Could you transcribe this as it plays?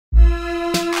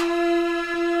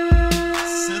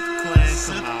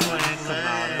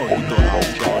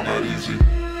hoes going that easy.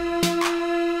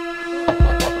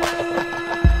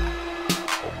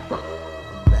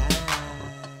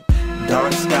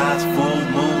 Dark skies, full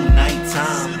moon,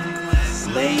 nighttime.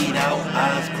 Laid out,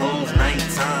 eyes closed,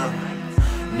 nighttime.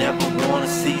 Never wanna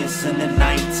see us in the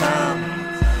nighttime.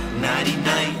 Nighty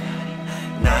night,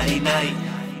 nighty night.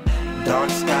 Dark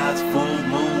skies, full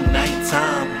moon,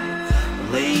 nighttime.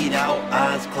 Laid out,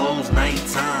 eyes closed,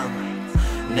 nighttime.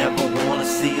 Never wanna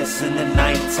see us in the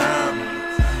nighttime.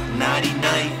 Nighty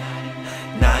night,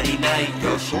 nighty night.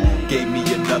 Gave me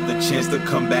another chance to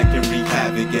come back and wreak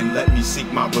havoc, and let me seek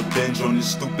my revenge on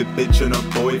this stupid bitch and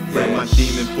her boyfriend. My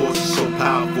demon force is so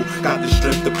powerful, got the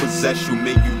strength to possess you,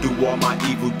 make you do all my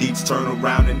evil deeds, turn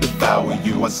around and devour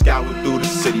you. I scoured through the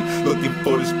city looking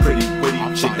for this pretty witty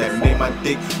chick that made my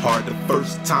dick hard the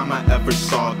first time I ever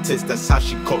saw a tits. That's how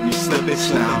she caught me slipping.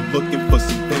 Now I'm looking for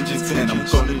some vengeance, and I'm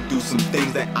gonna do some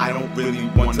things that I don't really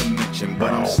want to mention,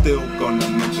 but I'm still gonna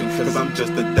mention, cause I'm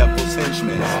just the devil's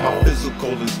henchman. My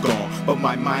physical is gone, but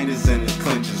my mind is in the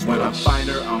clinches. When I find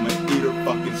her, I'ma eat her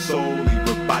fucking soul, leave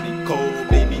her body cold,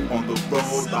 baby on the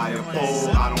road by a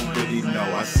pole. I don't really know,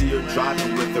 I see her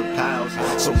driving with her pals,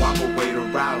 so I'ma wait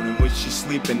her out, and when she's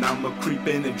sleeping, I'ma creep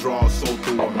in and draw a soul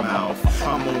through her mouth.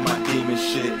 I'm on my demon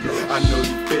shit, I know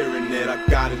you fearing it, I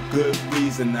got a good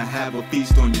reason to have a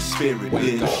feast on your spirit,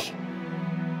 bitch.